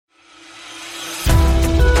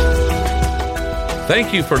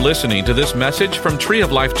Thank you for listening to this message from Tree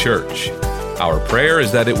of Life Church. Our prayer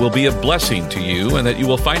is that it will be a blessing to you and that you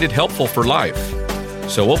will find it helpful for life.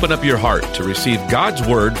 So open up your heart to receive God's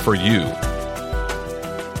word for you.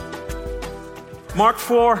 Mark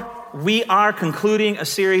 4, we are concluding a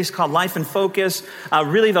series called Life in Focus.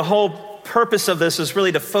 Really the whole purpose of this is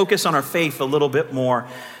really to focus on our faith a little bit more.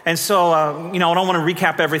 And so, I don't want to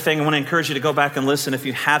recap everything. I want to encourage you to go back and listen if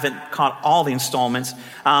you haven't caught all the installments.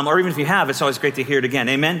 Or even if you have, it's always great to hear it again.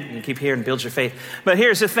 Amen? You can keep hearing and build your faith. But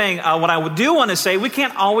here's the thing. What I do want to say, we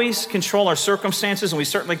can't always control our circumstances, and we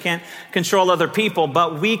certainly can't control other people,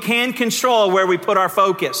 but we can control where we put our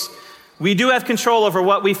focus. We do have control over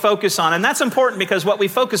what we focus on, and that's important because what we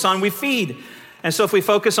focus on, we feed. And so if we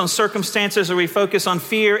focus on circumstances or we focus on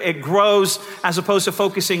fear, it grows as opposed to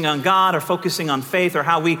focusing on God or focusing on faith or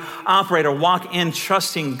how we operate or walk in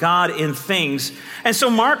trusting God in things. And so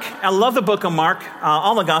Mark, I love the book of Mark.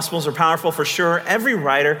 All the Gospels are powerful for sure. Every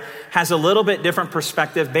writer has a little bit different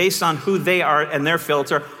perspective based on who they are and their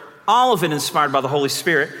filter. All of it inspired by the Holy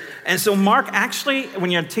Spirit. And so Mark actually,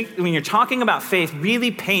 when you're talking about faith,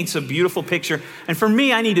 really paints a beautiful picture. And for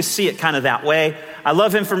me, I need to see it kind of that way. I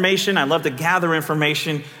love information. I love to gather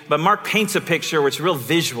information. But Mark paints a picture which is real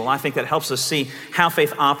visual. I think that helps us see how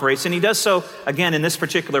faith operates. And he does so, again, in this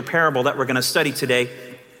particular parable that we're going to study today.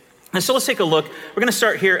 And so let's take a look. We're going to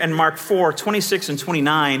start here in Mark 4, 26 and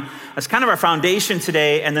 29. That's kind of our foundation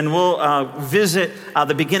today. And then we'll visit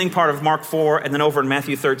the beginning part of Mark 4 and then over in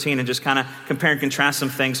Matthew 13 and just kind of compare and contrast some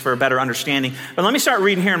things for a better understanding. But let me start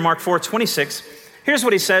reading here in Mark 4, 26. Here's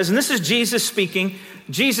what he says. And this is Jesus speaking.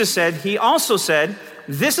 Jesus said, he also said,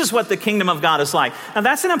 this is what the kingdom of God is like. Now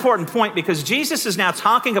that's an important point because Jesus is now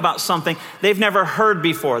talking about something they've never heard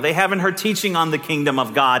before. They haven't heard teaching on the kingdom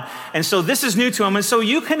of God. And so this is new to them. And so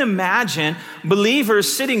you can imagine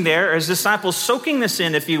believers sitting there as disciples soaking this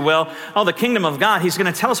in, if you will. Oh, the kingdom of God. He's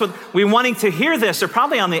going to tell us what we're wanting to hear this. They're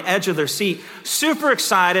probably on the edge of their seat, super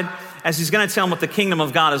excited as he's going to tell them what the kingdom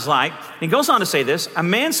of God is like. And he goes on to say this, a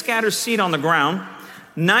man scatters seed on the ground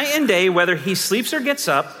night and day, whether he sleeps or gets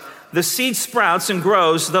up, the seed sprouts and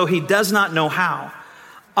grows, though he does not know how.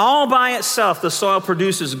 All by itself, the soil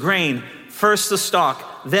produces grain, first the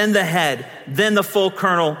stalk, then the head, then the full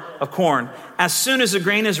kernel of corn. As soon as the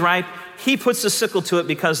grain is ripe, he puts the sickle to it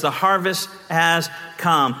because the harvest has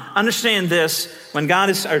come. Understand this, when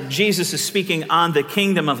Jesus is speaking on the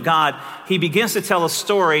kingdom of God, he begins to tell a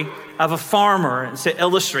story of a farmer to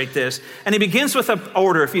illustrate this. And he begins with an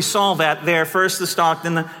order. If you saw that there, first the stalk,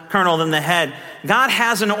 then the kernel, then the head. God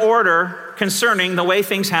has an order concerning the way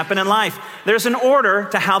things happen in life. There's an order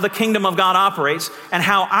to how the kingdom of God operates and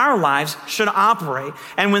how our lives should operate.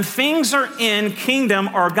 And when things are in kingdom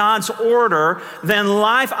or God's order, then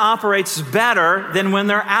life operates better than when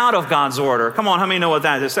they're out of God's order. Come on, how many know what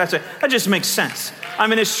that is? That just makes sense. I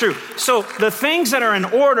mean, it's true. So the things that are in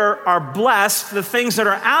order are blessed. The things that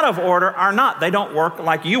are out of order are not. They don't work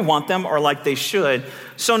like you want them or like they should.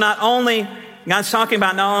 So God's talking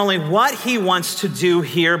about not only what he wants to do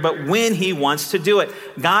here, but when he wants to do it.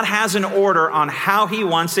 God has an order on how he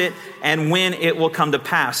wants it and when it will come to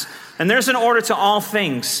pass. And there's an order to all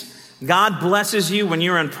things. God blesses you when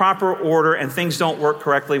you're in proper order and things don't work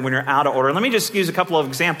correctly when you're out of order. Let me just use a couple of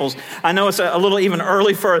examples. I know it's a little even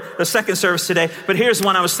early for the second service today, but here's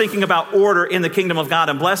one. I was thinking about order in the kingdom of God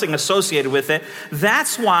and blessing associated with it.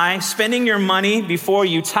 That's why spending your money before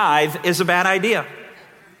you tithe is a bad idea.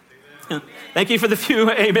 Thank you for the few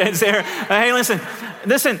amens there. Hey,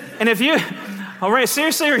 listen, and if you... All right,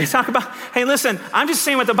 seriously, we're going to talk about, hey, listen, I'm just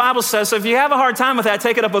saying what the Bible says. So if you have a hard time with that,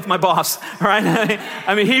 take it up with my boss, right?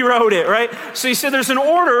 I mean, he wrote it, right? So he said there's an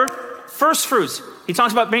order, first fruits. He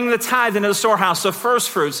talks about bringing the tithe into the storehouse, so first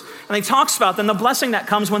fruits. And he talks about then the blessing that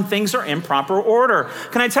comes when things are in proper order.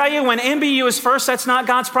 Can I tell you, when MBU is first, that's not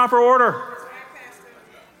God's proper order.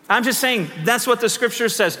 I'm just saying that's what the scripture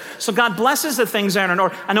says. So God blesses the things that are in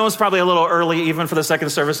order. I know it's probably a little early even for the second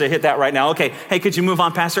service to hit that right now. Okay, hey, could you move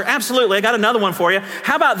on, Pastor? Absolutely, I got another one for you.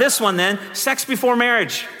 How about this one then? Sex before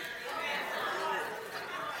marriage.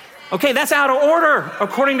 Okay, that's out of order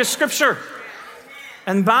according to scripture.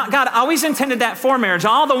 And God always intended that for marriage.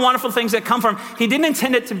 All the wonderful things that come from, he didn't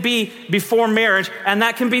intend it to be before marriage, and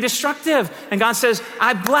that can be destructive. And God says,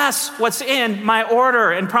 I bless what's in my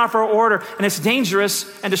order, in proper order. And it's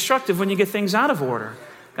dangerous and destructive when you get things out of order.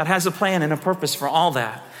 God has a plan and a purpose for all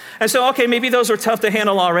that. And so, okay, maybe those are tough to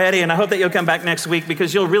handle already, and I hope that you'll come back next week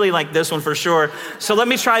because you'll really like this one for sure. So let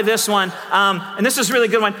me try this one. And this is a really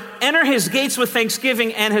good one. Enter his gates with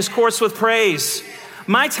thanksgiving and his courts with praise.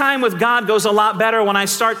 My time with God goes a lot better when I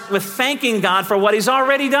start with thanking God for what he's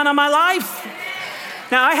already done in my life.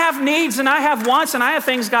 Now, I have needs and I have wants and I have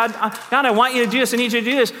things, God, I want you to do this, I need you to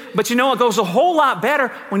do this. But you know, it goes a whole lot better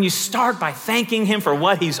when you start by thanking him for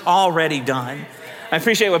what he's already done. I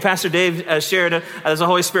appreciate what Pastor Dave shared as the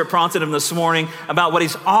Holy Spirit prompted him this morning about what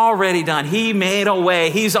he's already done. He made a way.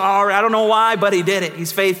 I don't know why, but he did it.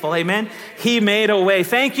 He's faithful, amen? He made a way.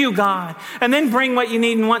 Thank you, God. And then bring what you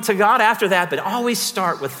need and want to God after that, but always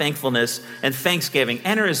start with thankfulness and thanksgiving.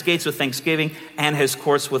 Enter his gates with thanksgiving and his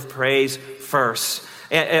courts with praise first.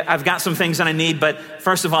 I've got some things that I need, but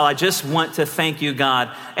first of all, I just want to thank you,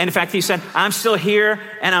 God. And in fact, he said, I'm still here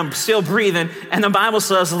and I'm still breathing. And the Bible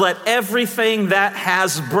says, let everything that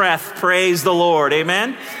has breath praise the Lord.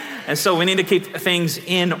 Amen? And so we need to keep things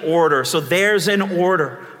in order. So there's an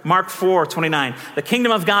order. Mark 4:29. The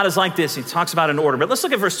kingdom of God is like this. He talks about an order. But let's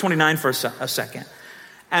look at verse 29 for a second.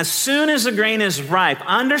 As soon as the grain is ripe,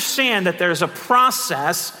 understand that there's a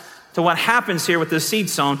process to what happens here with the seed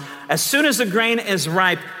sown. As soon as the grain is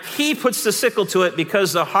ripe, he puts the sickle to it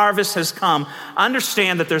because the harvest has come.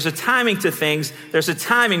 Understand that there's a timing to things. There's a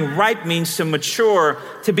timing. Ripe means to mature,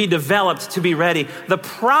 to be developed, to be ready. The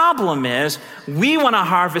problem is we want to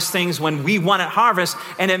harvest things when we want to harvest,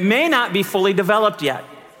 and it may not be fully developed yet.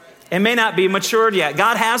 It may not be matured yet.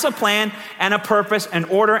 God has a plan and a purpose, an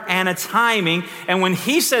order and a timing. And when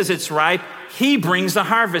he says it's ripe, he brings the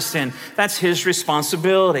harvest in. That's his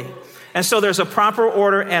responsibility. And so there's a proper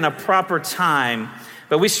order and a proper time,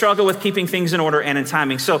 but we struggle with keeping things in order and in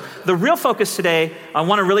timing. So the real focus today, I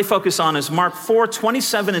want to really focus on is Mark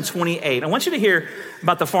 4:27 and 28. I want you to hear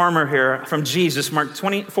about the farmer here from Jesus, Mark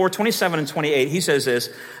 4:27 and 28. He says this,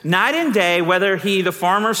 night and day, whether the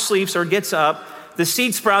farmer sleeps or gets up, the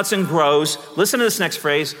seed sprouts and grows. Listen to this next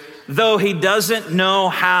phrase, though he doesn't know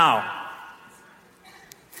how.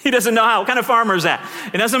 He doesn't know how. What kind of farmer is that?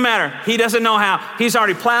 It doesn't matter. He doesn't know how. He's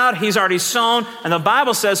already plowed. He's already sown. And the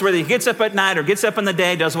Bible says whether he gets up at night or gets up in the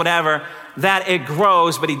day, does whatever, that it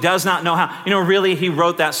grows, but he does not know how. You know, really, he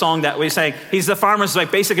wrote that song that we say. He's the farmer's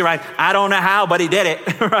like basically right. I don't know how, but he did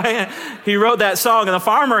it, right? He wrote that song. And the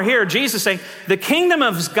farmer here, Jesus saying, the kingdom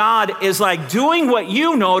of God is like doing what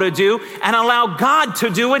you know to do and allow God to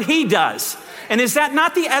do what he does. And is that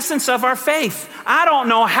not the essence of our faith? I don't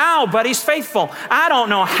know how, but he's faithful. I don't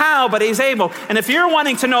know how, but he's able. And if you're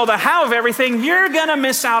wanting to know the how of everything, you're going to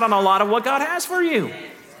miss out on a lot of what God has for you.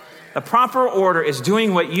 The proper order is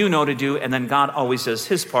doing what you know to do, and then God always does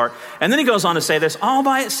his part. And then he goes on to say this, all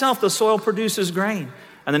by itself, the soil produces grain.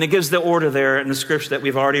 And then he gives the order there in the scripture that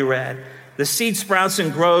we've already read. The seed sprouts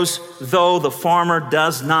and grows, though the farmer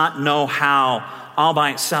does not know how. All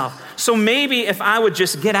by itself. So maybe if I would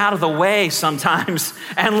just get out of the way sometimes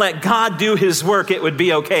and let God do his work, it would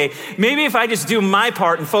be okay. Maybe if I just do my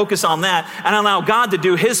part and focus on that and allow God to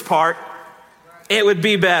do his part, it would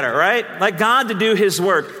be better, right? Let God to do his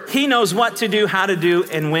work. He knows what to do, how to do,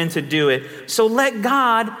 and when to do it. So let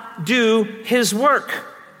God do his work.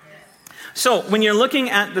 So when you're looking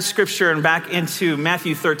at the scripture and back into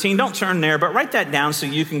Matthew 13, don't turn there, but write that down so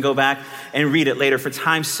you can go back and read it later for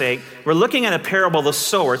time's sake. We're looking at a parable, the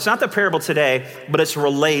sower. It's not the parable today, but it's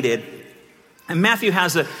related. And Matthew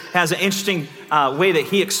has an interesting way that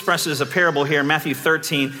he expresses a parable here in Matthew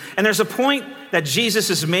 13. And there's a point that Jesus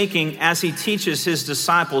is making as he teaches his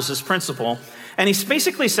disciples this principle. And he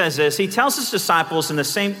basically says this. He tells his disciples in the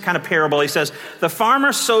same kind of parable. He says, the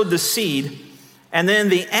farmer sowed the seed, and then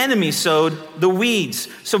the enemy sowed the weeds.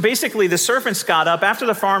 So basically the servants got up after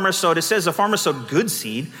the farmer sowed. It says the farmer sowed good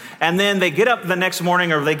seed. And then they get up the next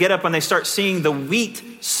morning, or they get up and they start seeing the wheat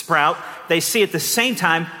sprout. They see at the same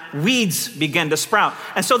time weeds begin to sprout.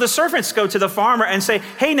 And so the servants go to the farmer and say,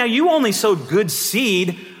 hey, now you only sowed good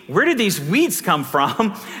seed. Where did these weeds come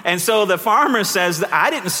from? And so the farmer says, I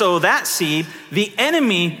didn't sow that seed. The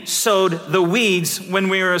enemy sowed the weeds when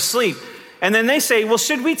we were asleep. And then they say, well,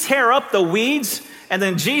 should we tear up the weeds? And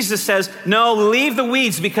then Jesus says, no, leave the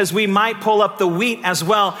weeds because we might pull up the wheat as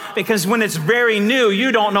well. Because when it's very new,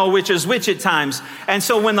 you don't know which is which at times. And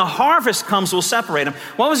so when the harvest comes, we'll separate them.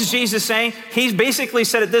 What was Jesus saying? He basically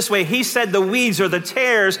said it this way. He said the weeds or the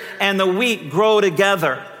tares and the wheat grow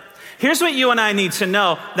together. Here's what you and I need to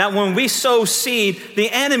know, that when we sow seed, the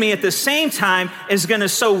enemy at the same time is going to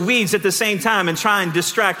sow weeds at the same time and try and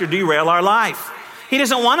distract or derail our life. He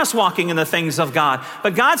doesn't want us walking in the things of God.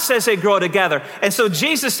 But God says they grow together. And so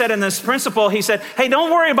Jesus said in this principle, he said, hey, don't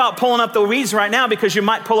worry about pulling up the weeds right now because you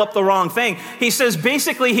might pull up the wrong thing. He says,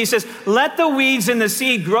 let the weeds and the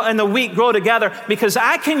seed grow and the wheat grow together because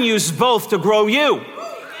I can use both to grow you.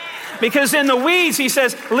 Because in the weeds, he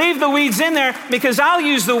says, leave the weeds in there because I'll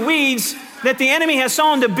use the weeds that the enemy has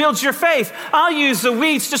sown to build your faith. I'll use the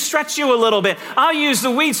weeds to stretch you a little bit. I'll use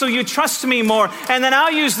the wheat so you trust me more. And then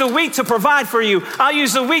I'll use the wheat to provide for you. I'll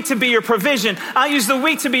use the wheat to be your provision. I'll use the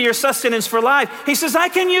wheat to be your sustenance for life. He says, I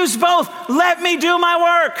can use both. Let me do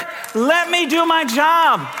my work. Let me do my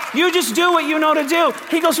job. You just do what you know to do.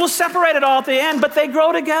 He goes, we'll separate it all at the end, but they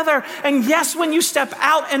grow together. And yes, when you step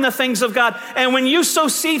out in the things of God, and when you sow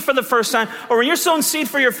seed for the first time, or when you're sowing seed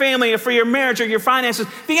for your family or for your marriage or your finances,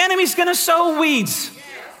 the enemy's going to sow weeds.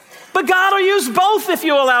 But God will use both if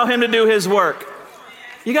you allow him to do his work.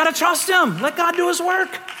 You got to trust him. Let God do his work.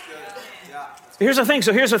 Here's the thing,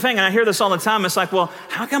 and I hear this all the time. It's like, well,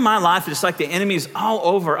 how come my life is like the enemy's all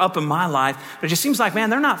over up in my life? But it just seems like, man,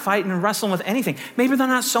 they're not fighting and wrestling with anything. Maybe they're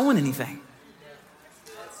not sowing anything.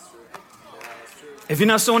 If you're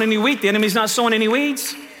not sowing any wheat, the enemy's not sowing any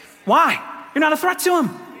weeds. Why? You're not a threat to him.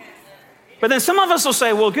 But then some of us will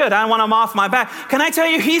say, well, good, I want him off my back. Can I tell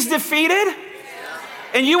you he's defeated?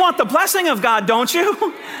 And you want the blessing of God, don't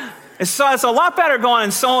you? So it's a lot better going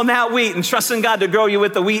and sowing that wheat and trusting God to grow you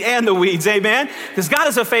with the wheat and the weeds, amen? Because God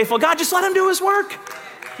is a faithful God. Just let him do his work.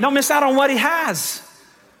 Don't miss out on what he has.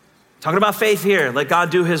 Talking about faith here. Let God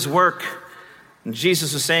do his work. And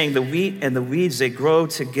Jesus was saying the wheat and the weeds, they grow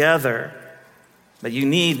together. But you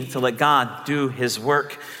need to let God do his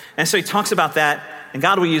work. And so he talks about that. And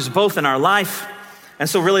God will use both in our life. And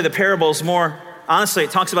so really the parable is more, honestly, it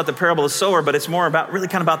talks about the parable of the sower, but it's more about really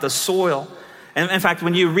kind of about the soil. And in fact,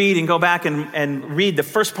 when you read and go back and read the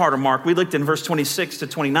first part of Mark, we looked in verse 26 to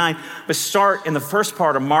 29, but start in the first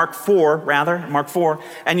part of Mark 4,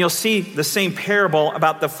 and you'll see the same parable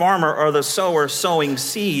about the farmer or the sower sowing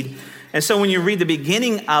seed. And so when you read the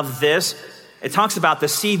beginning of this, it talks about the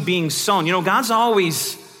seed being sown. You know, God's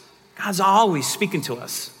always speaking to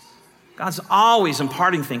us. God's always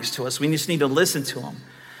imparting things to us. We just need to listen to him.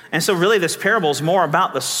 And so really this parable is more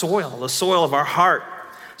about the soil of our heart.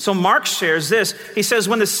 So Mark shares this. He says,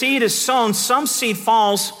 when the seed is sown, some seed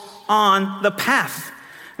falls on the path.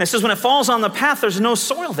 And it says, when it falls on the path, there's no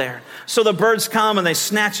soil there. So the birds come and they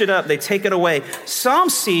snatch it up, they take it away. Some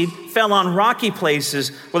seed fell on rocky places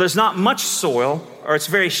where there's not much soil, or it's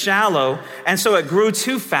very shallow, and so it grew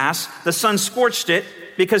too fast. The sun scorched it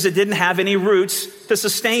because it didn't have any roots to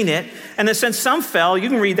sustain it. And then since some fell, you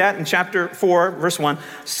can read that in chapter 4, verse 1,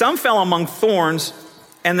 some fell among thorns,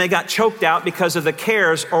 and they got choked out because of the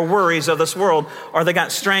cares or worries of this world, or they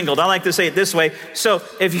got strangled. I like to say it this way. So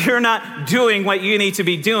if you're not doing what you need to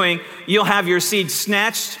be doing, you'll have your seed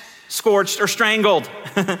snatched, scorched, or strangled.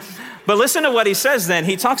 But listen to what he says then.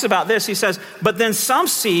 He talks about this. He says, but then some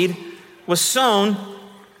seed was sown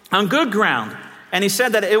on good ground. And he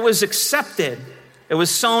said that it was accepted. It was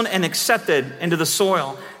sown and accepted into the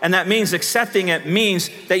soil. And that means accepting it means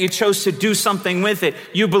that you chose to do something with it.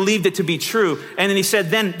 You believed it to be true. And then he said,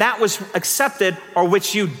 then that was accepted, or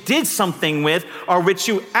which you did something with, or which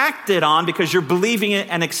you acted on because you're believing it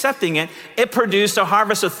and accepting it. It produced a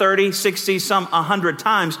harvest of 30, 60, some 100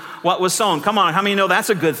 times what was sown. Come on, how many know that's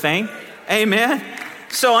a good thing? Amen.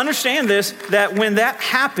 So understand this, that when that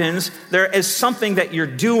happens, there is something that you're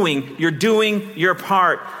doing. You're doing your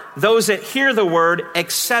part. Those that hear the word,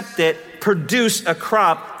 accept it, produce a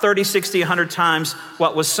crop 30, 60, 100 times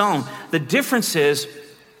what was sown. The difference is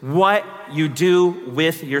what you do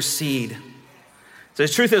with your seed. So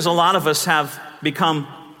the truth is, a lot of us have become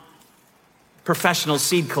professional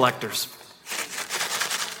seed collectors.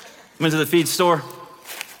 Went to the feed store,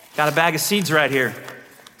 got a bag of seeds right here.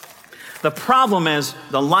 The problem is,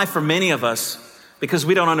 the life for many of us, because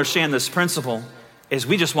we don't understand this principle, is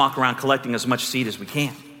we just walk around collecting as much seed as we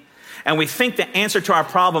can. And we think the answer to our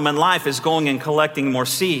problem in life is going and collecting more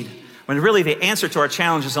seed, when really the answer to our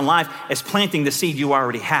challenges in life is planting the seed you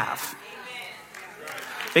already have.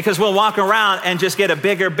 Because we'll walk around and just get a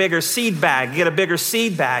bigger seed bag,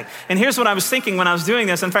 And here's what I was thinking when I was doing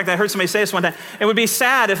this. In fact, I heard somebody say this one time. It would be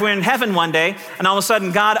sad if we're in heaven one day and all of a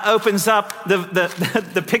sudden God opens up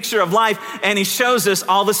the picture of life and he shows us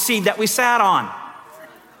all the seed that we sat on.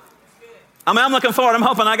 I mean, I'm looking forward. I'm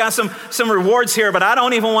hoping I got some rewards here, but I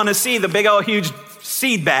don't even want to see the big old huge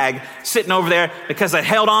seed bag sitting over there because I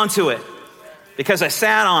held on to it, because I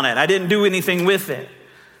sat on it. I didn't do anything with it.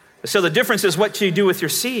 So the difference is what you do with your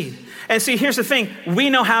seed. And see, here's the thing.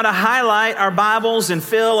 We know how to highlight our Bibles and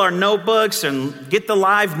fill our notebooks and get the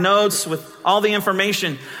live notes with all the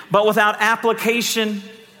information. But without application,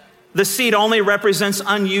 the seed only represents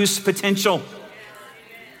unused potential.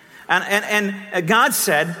 And God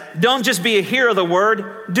said, don't just be a hearer of the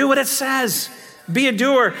word, do what it says. Be a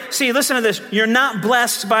doer. See, listen to this. You're not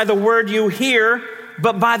blessed by the word you hear,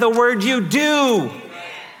 but by the word you do.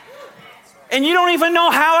 And you don't even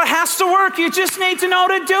know how it has to work. You just need to know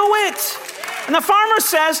to do it. And the farmer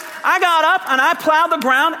says, I got up and I plowed the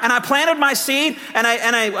ground and I planted my seed and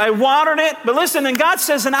I watered it. But listen, and God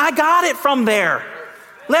says, and I got it from there.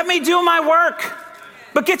 Let me do my work,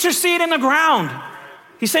 but get your seed in the ground.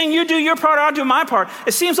 He's saying, you do your part, I'll do my part.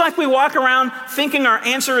 It seems like we walk around thinking our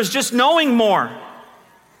answer is just knowing more.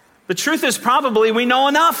 The truth is probably we know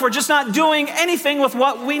enough. We're just not doing anything with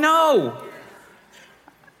what we know.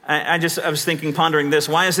 I was thinking, pondering this.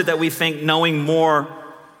 Why is it that we think knowing more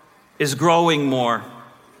is growing more?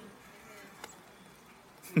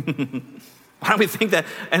 Why do we think that?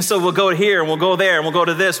 And so we'll go here and we'll go there and we'll go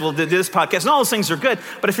to this, we'll do this podcast, and all those things are good.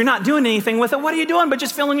 But if you're not doing anything with it, what are you doing but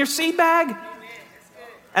just filling your seed bag?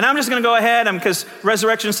 And I'm just going to go ahead, because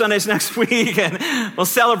Resurrection Sunday's next week, and we'll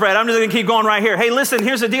celebrate. I'm just going to keep going right here. Hey, listen,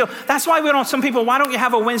 here's the deal. That's why some people, why don't you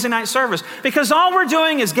have a Wednesday night service? Because all we're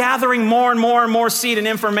doing is gathering more and more and more seed and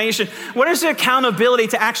information. What is the accountability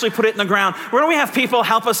to actually put it in the ground? Where do we have people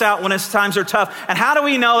help us out when times are tough? And how do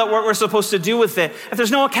we know that what we're supposed to do with it? If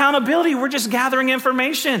there's no accountability, we're just gathering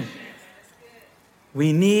information.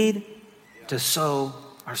 We need to sow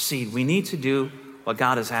our seed. We need to do what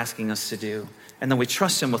God is asking us to do. And then we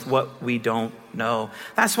trust him with what we don't know.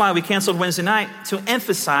 That's why we canceled Wednesday night, to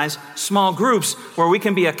emphasize small groups where we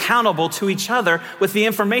can be accountable to each other with the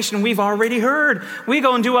information we've already heard. We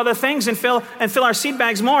go and do other things and fill our seed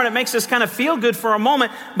bags more, and it makes us kind of feel good for a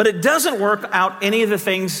moment, but it doesn't work out any of the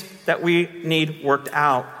things that we need worked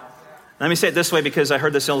out. Let me say it this way, because I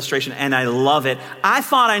heard this illustration and I love it. I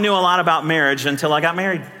thought I knew a lot about marriage until I got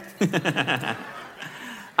married.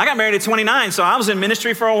 I got married at 29, so I was in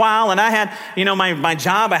ministry for a while, and I had, my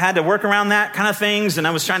job, I had to work around that kind of things, and I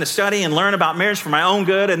was trying to study and learn about marriage for my own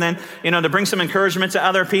good, and then, to bring some encouragement to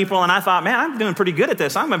other people, and I thought, man, I'm doing pretty good at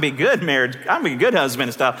this. I'm going to be good marriage. I'm going to be a good husband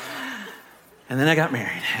and stuff. And then I got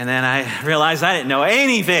married, and then I realized I didn't know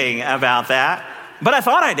anything about that, but I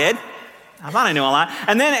thought I did. I thought I knew a lot.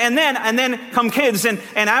 And then come kids. And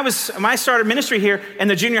I started ministry here in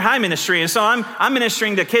the junior high ministry. And so I'm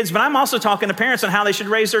ministering to kids, but I'm also talking to parents on how they should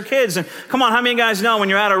raise their kids. And come on, how many of you guys know when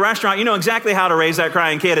you're at a restaurant, you know exactly how to raise that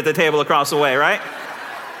crying kid at the table across the way, right?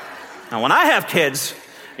 Now, when I have kids,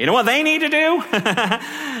 you know what they need to do?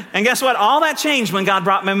 And guess what? All that changed when God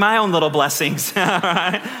brought me my own little blessings.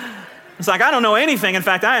 Right? It's like, I don't know anything. In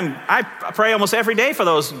fact, I pray almost every day for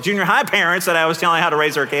those junior high parents that I was telling how to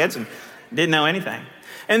raise their kids, and didn't know anything.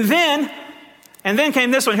 And then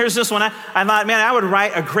came this one. Here's this one. I thought, man, I would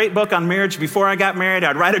write a great book on marriage before I got married.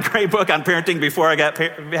 I'd write a great book on parenting before I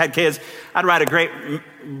had kids. I'd write a great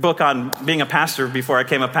book on being a pastor before I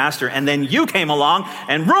became a pastor. And then you came along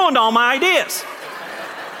and ruined all my ideas.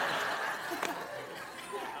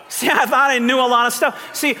 See, I thought I knew a lot of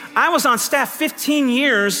stuff. See, I was on staff 15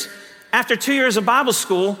 years after 2 years of Bible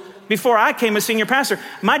school before I became a senior pastor.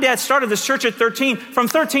 My dad started this church at 13. From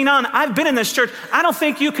 13 on, I've been in this church. I don't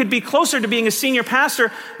think you could be closer to being a senior pastor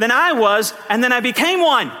than I was, and then I became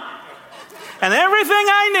one. And everything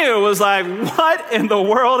I knew was like, what in the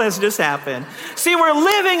world has just happened? See, we're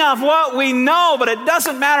living off what we know, but it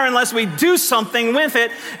doesn't matter unless we do something with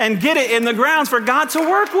it and get it in the grounds for God to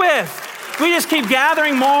work with. We just keep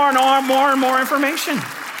gathering more and more information.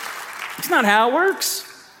 It's not how it works.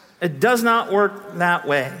 It does not work that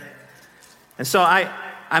way. And so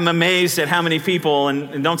I'm amazed at how many people,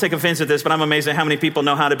 and don't take offense at this, but I'm amazed at how many people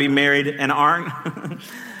know how to be married and aren't,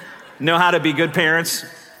 know how to be good parents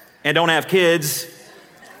and don't have kids,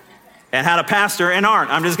 and how to pastor and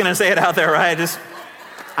aren't. I'm just going to say it out there, right?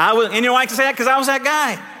 And you know why I can say that? Because I was that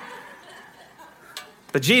guy.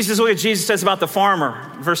 But Jesus, look what Jesus says about the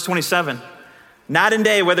farmer, verse 27. Night and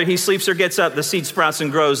day, whether he sleeps or gets up, the seed sprouts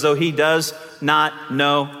and grows, though he does not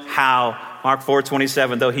know how. Mark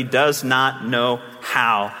 4:27, though he does not know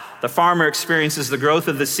how. The farmer experiences the growth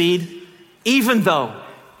of the seed, even though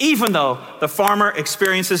the farmer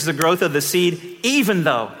experiences the growth of the seed, even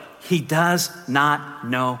though he does not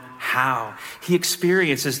know how. He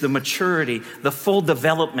experiences the maturity, the full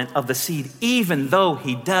development of the seed, even though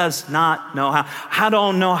he does not know how. I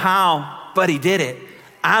don't know how, but he did it.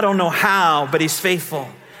 I don't know how, but he's faithful.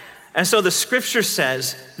 And so the scripture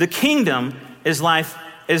says the kingdom is like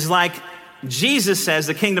Jesus says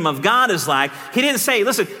the kingdom of God is like. He didn't say it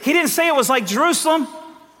was like Jerusalem.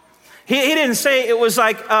 He didn't say it was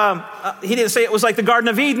like the Garden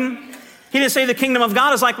of Eden. He didn't say the kingdom of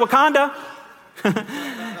God is like Wakanda.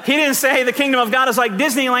 He didn't say the kingdom of God is like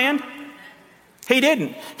Disneyland. He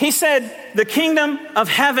didn't. He said the kingdom of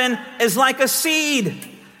heaven is like a seed.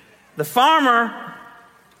 The farmer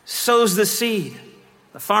sows the seed.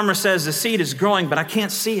 The farmer says the seed is growing, but I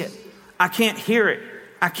can't see it. I can't hear it.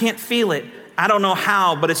 I can't feel it. I don't know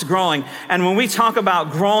how, but it's growing. And when we talk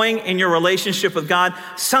about growing in your relationship with God,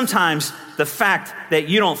 sometimes the fact that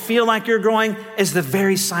you don't feel like you're growing is the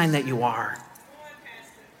very sign that you are.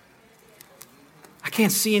 I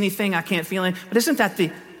can't see anything, I can't feel anything, but isn't that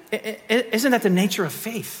the nature of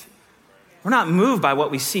faith? We're not moved by what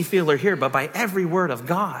we see, feel, or hear, but by every word of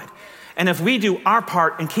God. And if we do our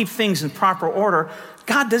part and keep things in proper order,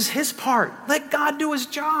 God does his part. Let God do his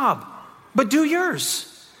job, but do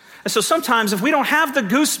yours. And so sometimes if we don't have the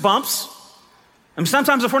goosebumps, and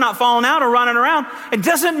sometimes if we're not falling out or running around, it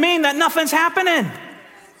doesn't mean that nothing's happening.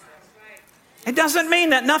 It doesn't mean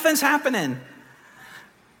that nothing's happening.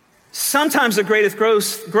 Sometimes the greatest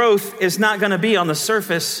growth is not going to be on the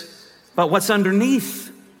surface, but what's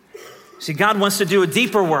underneath. See, God wants to do a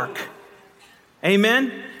deeper work.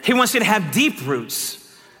 Amen? He wants you to have deep roots.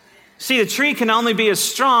 See, the tree can only be as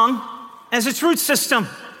strong as its root system.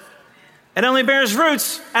 It only bears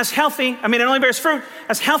fruit as healthy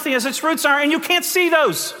as its roots are, and you can't see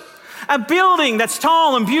those. A building that's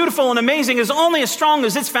tall and beautiful and amazing is only as strong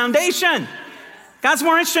as its foundation. God's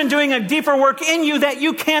more interested in doing a deeper work in you that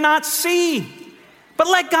you cannot see. But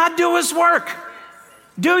let God do his work.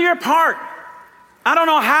 Do your part. I don't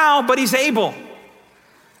know how, but he's able.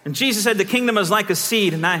 And Jesus said the kingdom is like a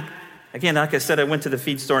seed. And like I said, I went to the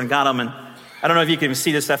feed store and got them. And I don't know if you can even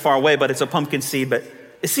see this that far away, but it's a pumpkin seed. But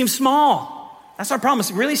it seems small. That's our problem.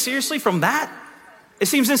 Really, seriously, from that? It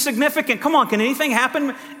seems insignificant. Come on, can anything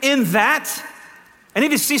happen in that? I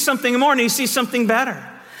need to see something more. I need to see something better.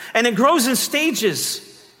 And it grows in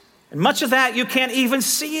stages. And much of that, you can't even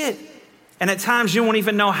see it. And at times, you won't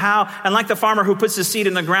even know how. And like the farmer who puts the seed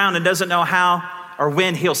in the ground and doesn't know how or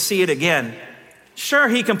when he'll see it again. Sure,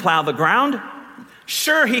 he can plow the ground.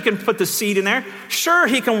 Sure, he can put the seed in there. Sure,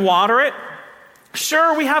 he can water it.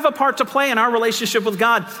 Sure, we have a part to play in our relationship with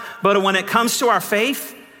God. But when it comes to our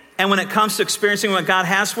faith and when it comes to experiencing what God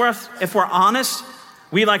has for us, if we're honest,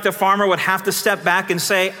 we, like the farmer, would have to step back and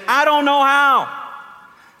say, I don't know how.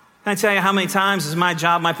 Can I tell you how many times is my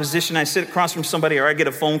job, my position, I sit across from somebody or I get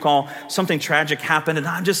a phone call, something tragic happened, and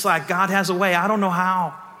I'm just like, God has a way. I don't know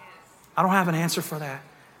how. I don't have an answer for that.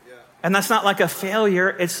 And that's not like a failure.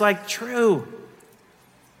 It's like true.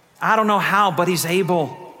 I don't know how, but he's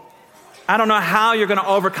able. I don't know how you're going to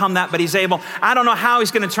overcome that, but he's able. I don't know how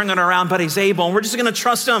he's going to turn it around, but he's able. And we're just going to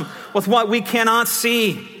trust him with what we cannot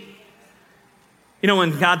see. You know,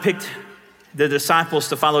 when God picked the disciples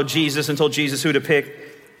to follow Jesus and told Jesus who to pick,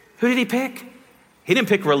 who did he pick? He didn't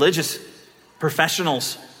pick religious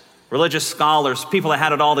professionals, religious scholars, people that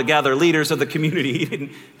had it all together, leaders of the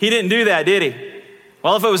community. He didn't do that, did he?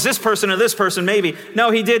 Well, if it was this person or this person, maybe. No,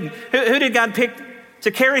 he didn't. Who did God pick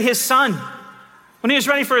to carry his son? When he was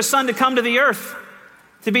ready for his son to come to the earth,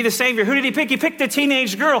 to be the Savior, who did he pick? He picked a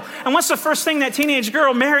teenage girl. And what's the first thing that teenage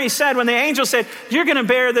girl, Mary, said when the angel said, you're going to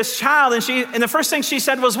bear this child? And the first thing she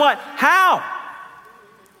said was what? How?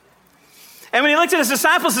 And when he looked at his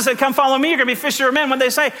disciples and said, come follow me, you're going to be fisher of men, what did they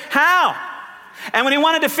say? How? And when he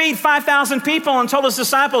wanted to feed 5,000 people and told his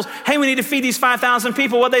disciples, hey, we need to feed these 5,000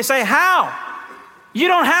 people, what did they say? How? You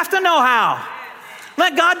don't have to know how.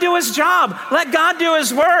 Let God do his job. Let God do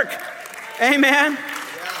his work. Amen.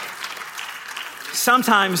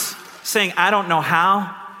 Sometimes saying, I don't know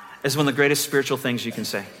how, is one of the greatest spiritual things you can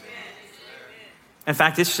say. In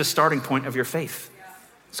fact, it's the starting point of your faith.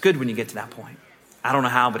 It's good when you get to that point. I don't know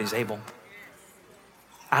how, but he's able.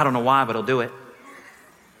 I don't know why, but he'll do it.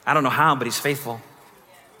 I don't know how, but he's faithful.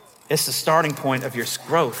 It's the starting point of your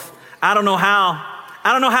growth. I don't know how.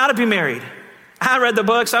 I don't know how to be married. I read the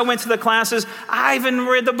books. I went to the classes. I even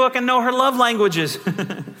read the book and know her love languages.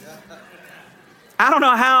 I don't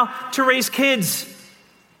know how to raise kids,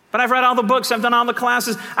 but I've read all the books. I've done all the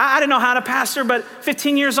classes. I didn't know how to pastor, but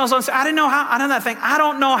 15 years I didn't know how. I know that thing. I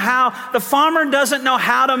don't know how. The farmer doesn't know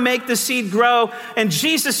how to make the seed grow. And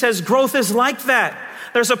Jesus says growth is like that.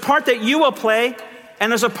 There's a part that you will play,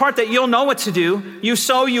 and there's a part that you'll know what to do. You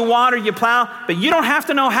sow, you water, you plow, but you don't have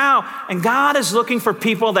to know how. And God is looking for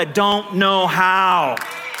people that don't know how.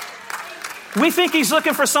 We think he's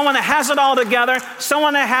looking for someone that has it all together,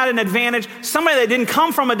 someone that had an advantage, somebody that didn't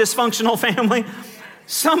come from a dysfunctional family,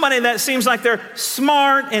 somebody that seems like they're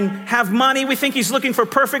smart and have money. We think he's looking for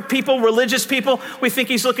perfect people, religious people. We think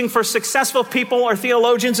he's looking for successful people or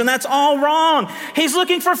theologians, and that's all wrong. He's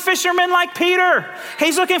looking for fishermen like Peter.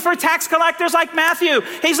 He's looking for tax collectors like Matthew.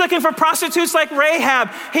 He's looking for prostitutes like Rahab.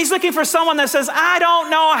 He's looking for someone that says, I don't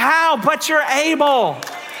know how, but you're able.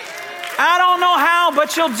 I don't know how,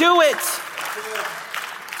 but you'll do it.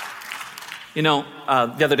 You know,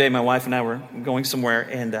 the other day, my wife and I were going somewhere,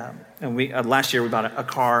 and we last year we bought a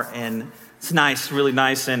car, and it's nice, really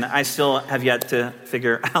nice, and I still have yet to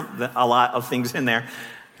figure out a lot of things in there.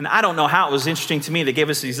 And I don't know how, it was interesting to me, they gave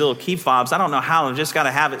us these little key fobs. I don't know how, I've just got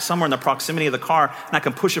to have it somewhere in the proximity of the car, and I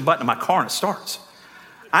can push a button in my car and it starts.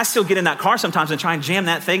 I still get in that car sometimes and try and jam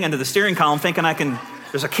that thing into the steering column thinking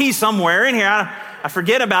there's a key somewhere in here. I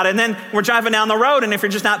forget about it. And then we're driving down the road, and if you're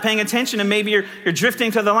just not paying attention and maybe you're drifting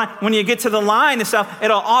to the line, when you get to the line and stuff,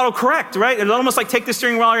 it'll autocorrect, right? It'll almost like take the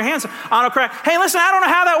steering wheel out of your hands, autocorrect. Hey, listen, I don't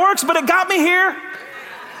know how that works, but it got me here.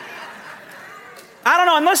 I don't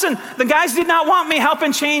know. And listen, the guys did not want me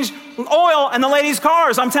helping change oil in the ladies'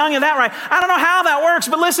 cars. I'm telling you that right. I don't know how that works,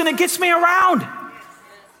 but listen, it gets me around.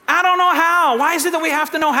 I don't know how. Why is it that we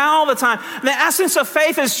have to know how all the time? The essence of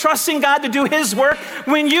faith is trusting God to do his work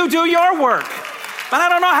when you do your work. But I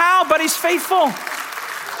don't know how, but he's faithful.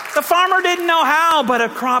 The farmer didn't know how, but a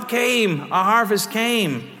crop came, a harvest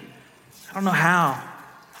came. I don't know how,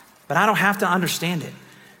 but I don't have to understand it.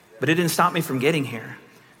 But it didn't stop me from getting here.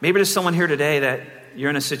 Maybe there's someone here today that you're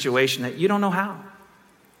in a situation that you don't know how.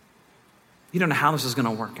 You don't know how this is going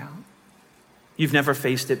to work out. You've never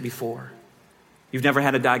faced it before. You've never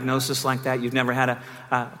had a diagnosis like that. You've never had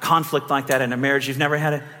a conflict like that in a marriage. You've never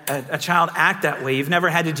had a child act that way. You've never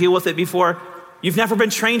had to deal with it before. You've never been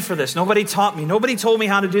trained for this. Nobody taught me. Nobody told me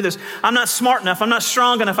how to do this. I'm not smart enough. I'm not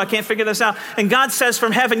strong enough. I can't figure this out. And God says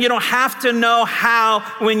from heaven, you don't have to know how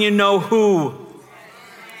when you know who.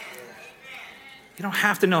 You don't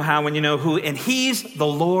have to know how when you know who. And he's the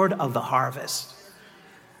Lord of the harvest.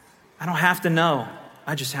 I don't have to know.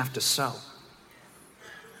 I just have to sow.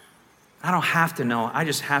 I don't have to know. I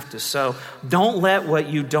just have to sow. Don't let what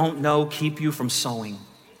you don't know keep you from sowing.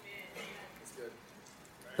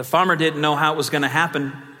 The farmer didn't know how it was going to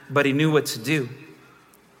happen, but he knew what to do.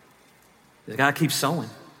 You got to keep sowing.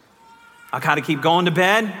 I got to keep going to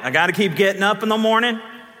bed. I got to keep getting up in the morning.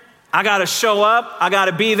 I got to show up. I got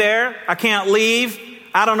to be there. I can't leave.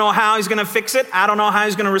 I don't know how he's going to fix it. I don't know how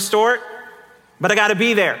he's going to restore it, but I got to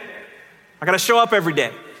be there. I got to show up every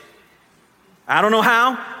day. I don't know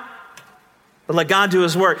how, but let God do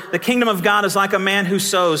his work. The kingdom of God is like a man who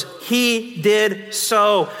sows. He did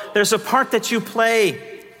sow. There's a part that you play.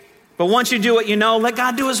 But once you do what you know, let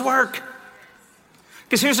God do his work.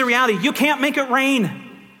 Because here's the reality. You can't make it rain.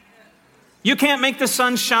 You can't make the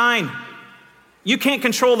sun shine. You can't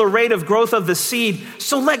control the rate of growth of the seed.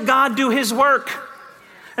 So let God do his work.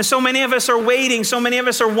 And so many of us are waiting. So many of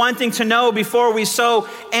us are wanting to know before we sow.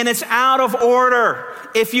 And it's out of order.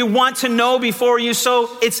 If you want to know before you sow,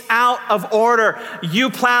 it's out of order. You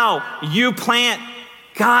plow, you plant.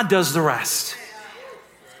 God does the rest.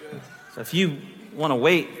 So if you want to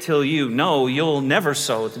wait till you know, you'll never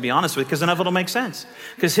sow, to be honest with you, because none of it will make sense.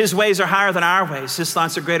 Because his ways are higher than our ways. His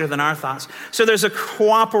thoughts are greater than our thoughts. So there's a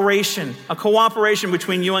cooperation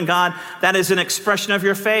between you and God that is an expression of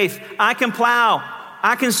your faith. I can plow,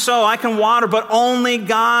 I can sow, I can water, but only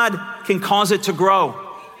God can cause it to grow.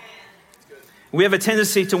 We have a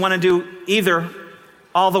tendency to want to do either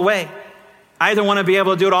all the way. I either want to be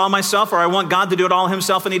able to do it all myself, or I want God to do it all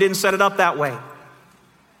himself, and he didn't set it up that way.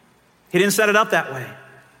 He didn't set it up that way.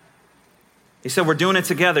 He said, we're doing it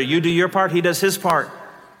together. You do your part, he does his part.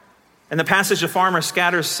 In the passage, the farmer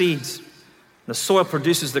scatters seeds. The soil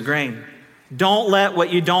produces the grain. Don't let what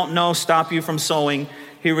you don't know stop you from sowing.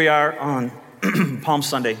 Here we are on Palm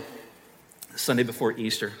Sunday, Sunday before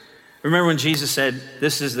Easter. Remember when Jesus said,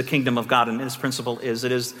 this is the kingdom of God, and his principle is,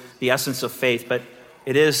 it is the essence of faith, but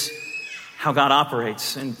it is how God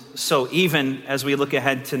operates. And so even as we look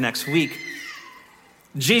ahead to next week,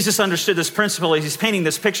 Jesus understood this principle. He's painting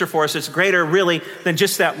this picture for us. It's greater really than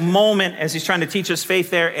just that moment as he's trying to teach us faith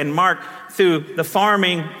there in Mark through the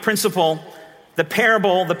farming principle. The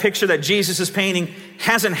parable, the picture that Jesus is painting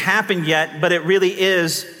hasn't happened yet, but it really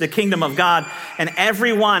is the kingdom of God. And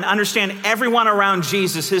everyone around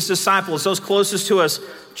Jesus, his disciples, those closest to us,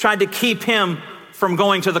 tried to keep him from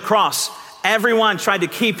going to the cross. Everyone tried to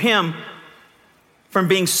keep him from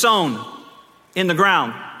being sown in the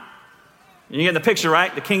ground. You get the picture,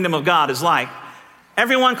 right? The kingdom of God is like.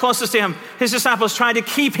 Everyone closest to him, his disciples tried to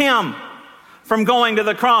keep him from going to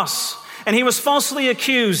the cross. And he was falsely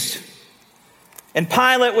accused. And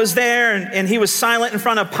Pilate was there, and he was silent in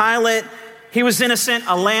front of Pilate. He was innocent,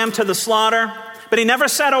 a lamb to the slaughter. But he never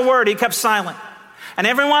said a word. He kept silent. And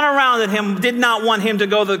everyone around him did not want him to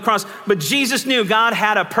go to the cross. But Jesus knew God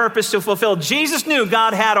had a purpose to fulfill. Jesus knew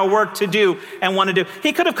God had a work to do and want to do.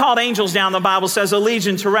 He could have called angels down, the Bible says, a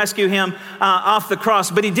legion to rescue him off the cross.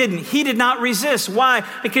 But he didn't. He did not resist. Why?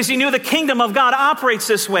 Because he knew the kingdom of God operates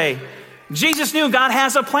this way. Jesus knew God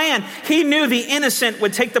has a plan. He knew the innocent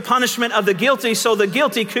would take the punishment of the guilty so the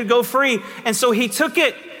guilty could go free. And so he took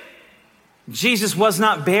it. Jesus was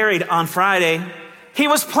not buried on Friday. He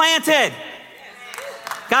was planted.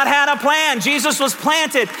 God had a plan. Jesus was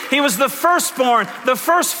planted. He was the firstborn, the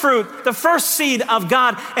first fruit, the first seed of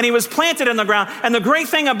God, and he was planted in the ground. And the great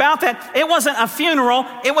thing about that, it wasn't a funeral,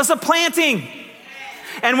 it was a planting.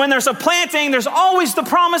 And when there's a planting, there's always the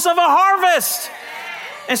promise of a harvest.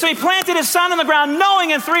 And so he planted his son in the ground,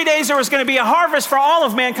 knowing in 3 days there was going to be a harvest for all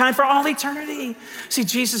of mankind for all eternity. See,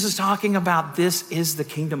 Jesus is talking about this is the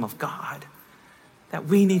kingdom of God. That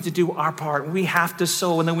we need to do our part. We have to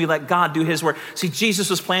sow, and then we let God do his work. See, Jesus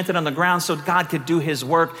was planted on the ground so God could do his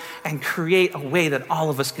work and create a way that all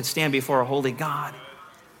of us could stand before a holy God.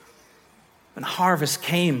 When harvest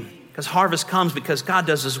came, because harvest comes because God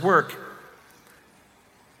does his work.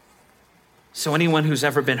 So anyone who's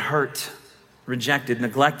ever been hurt, rejected,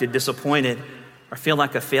 neglected, disappointed, or feel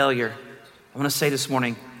like a failure, I want to say this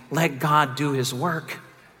morning, let God do his work.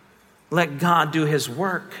 Let God do his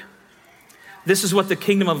work. This is what the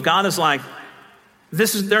kingdom of God is like.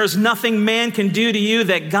 There is nothing man can do to you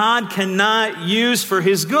that God cannot use for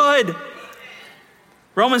his good.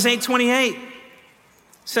 Romans 8:28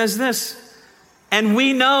 says this, and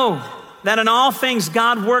we know that in all things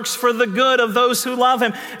God works for the good of those who love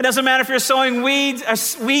him. It doesn't matter if you're sowing wheat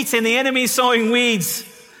and the enemy's sowing weeds.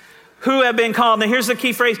 Who have been called. Now here's the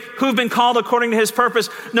key phrase, who have been called according to his purpose.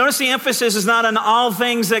 Notice the emphasis is not on all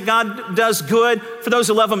things that God does good for those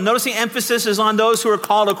who love him. Notice the emphasis is on those who are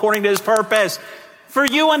called according to his purpose. For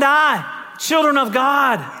you and I, children of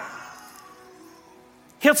God.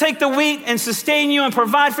 He'll take the wheat and sustain you and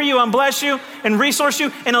provide for you and bless you and resource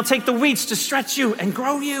you, and he'll take the weeds to stretch you and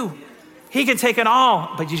grow you. He can take it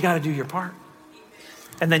all, but you got to do your part.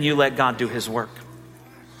 And then you let God do his work.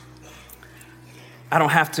 I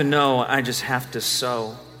don't have to know, I just have to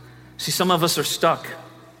sow. See, some of us are stuck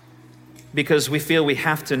because we feel we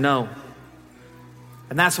have to know.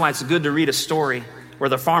 And that's why it's good to read a story where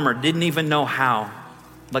the farmer didn't even know how,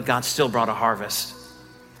 but God still brought a harvest.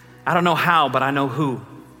 I don't know how, but I know who.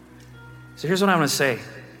 So here's what I want to say.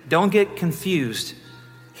 Don't get confused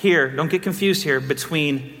here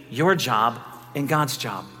between your job and God's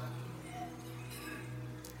job.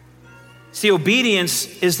 See, obedience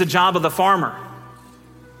is the job of the farmer.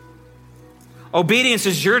 Obedience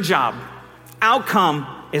is your job. Outcome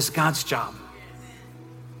is God's job.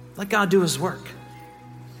 Let God do his work.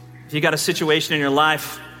 If you got a situation in your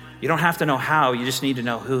life, you don't have to know how, you just need to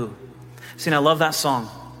know who. See, and I love that song.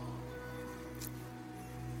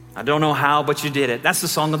 I don't know how, but you did it. That's the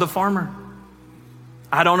song of the farmer.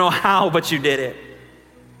 I don't know how, but you did it.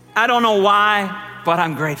 I don't know why, but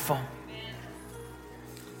I'm grateful.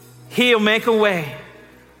 He'll make a way.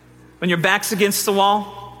 When your back's against the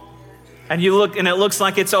wall, and you look and it looks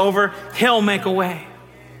like it's over, he'll make a way.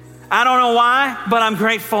 I don't know why, but I'm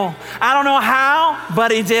grateful. I don't know how,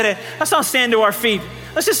 but he did it. Let's all stand to our feet.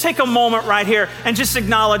 Let's just take a moment right here and just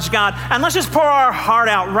acknowledge God. And let's just pour our heart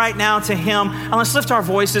out right now to him. And let's lift our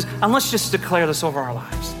voices and let's just declare this over our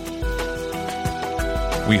lives.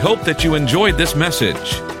 We hope that you enjoyed this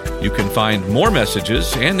message. You can find more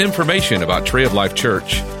messages and information about Tree of Life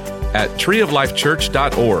Church at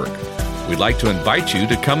treeoflifechurch.org. We'd like to invite you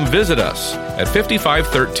to come visit us at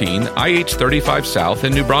 5513 IH35 South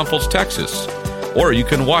in New Braunfels, Texas. Or you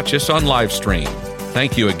can watch us on live stream.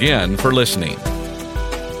 Thank you again for listening.